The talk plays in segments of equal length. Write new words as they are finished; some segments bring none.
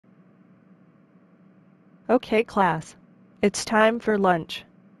Okay, class. It's time for lunch.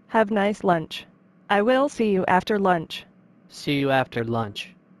 Have nice lunch. I will see you after lunch. See you after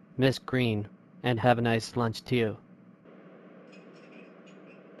lunch, Miss Green, and have a nice lunch too.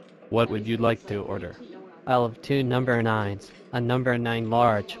 What would you like to order? I'll have 2 number 9s, a number 9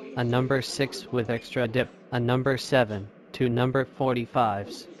 large, a number 6 with extra dip, a number 7, 2 number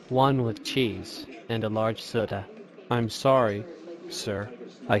 45s, one with cheese, and a large soda. I'm sorry, sir.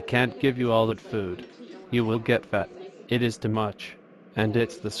 I can't give you all that food. You will get fat. It is too much. And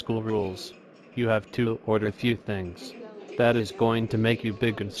it's the school rules. You have to order few things. That is going to make you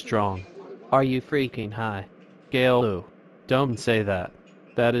big and strong. Are you freaking high? Caillou, don't say that.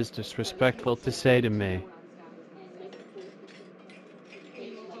 That is disrespectful to say to me.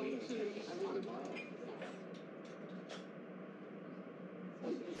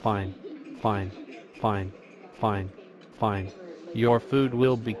 Fine, fine, fine, fine, fine. Your food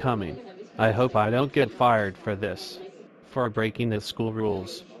will be coming. I hope I don't get fired for this. For breaking the school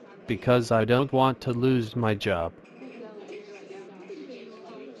rules. Because I don't want to lose my job.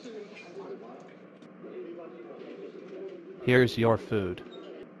 Here's your food.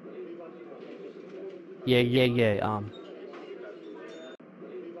 Yeah.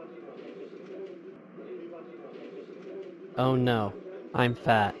 Oh no, I'm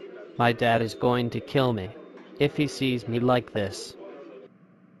fat. My dad is going to kill me if he sees me like this.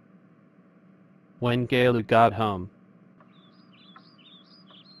 When Caillou got home.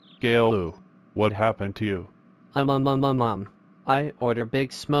 Caillou, what happened to you? I order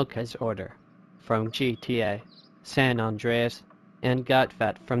Big Smoke as order from GTA San Andreas and got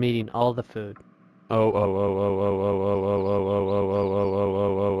fat from eating all the food.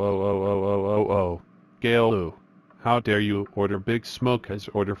 Caillou, how dare you order Big Smoke as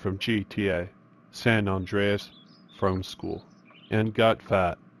order from GTA San Andreas from school and got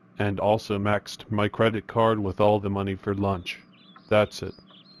fat and also maxed my credit card with all the money for lunch. That's it.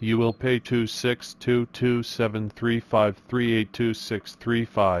 You will pay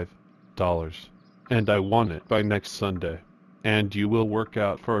 $2622735382635 and I want it by next Sunday. And you will work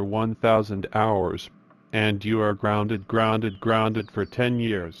out for 1,000 hours and you are grounded for 10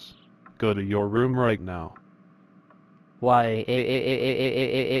 years. Go to your room right now. Why?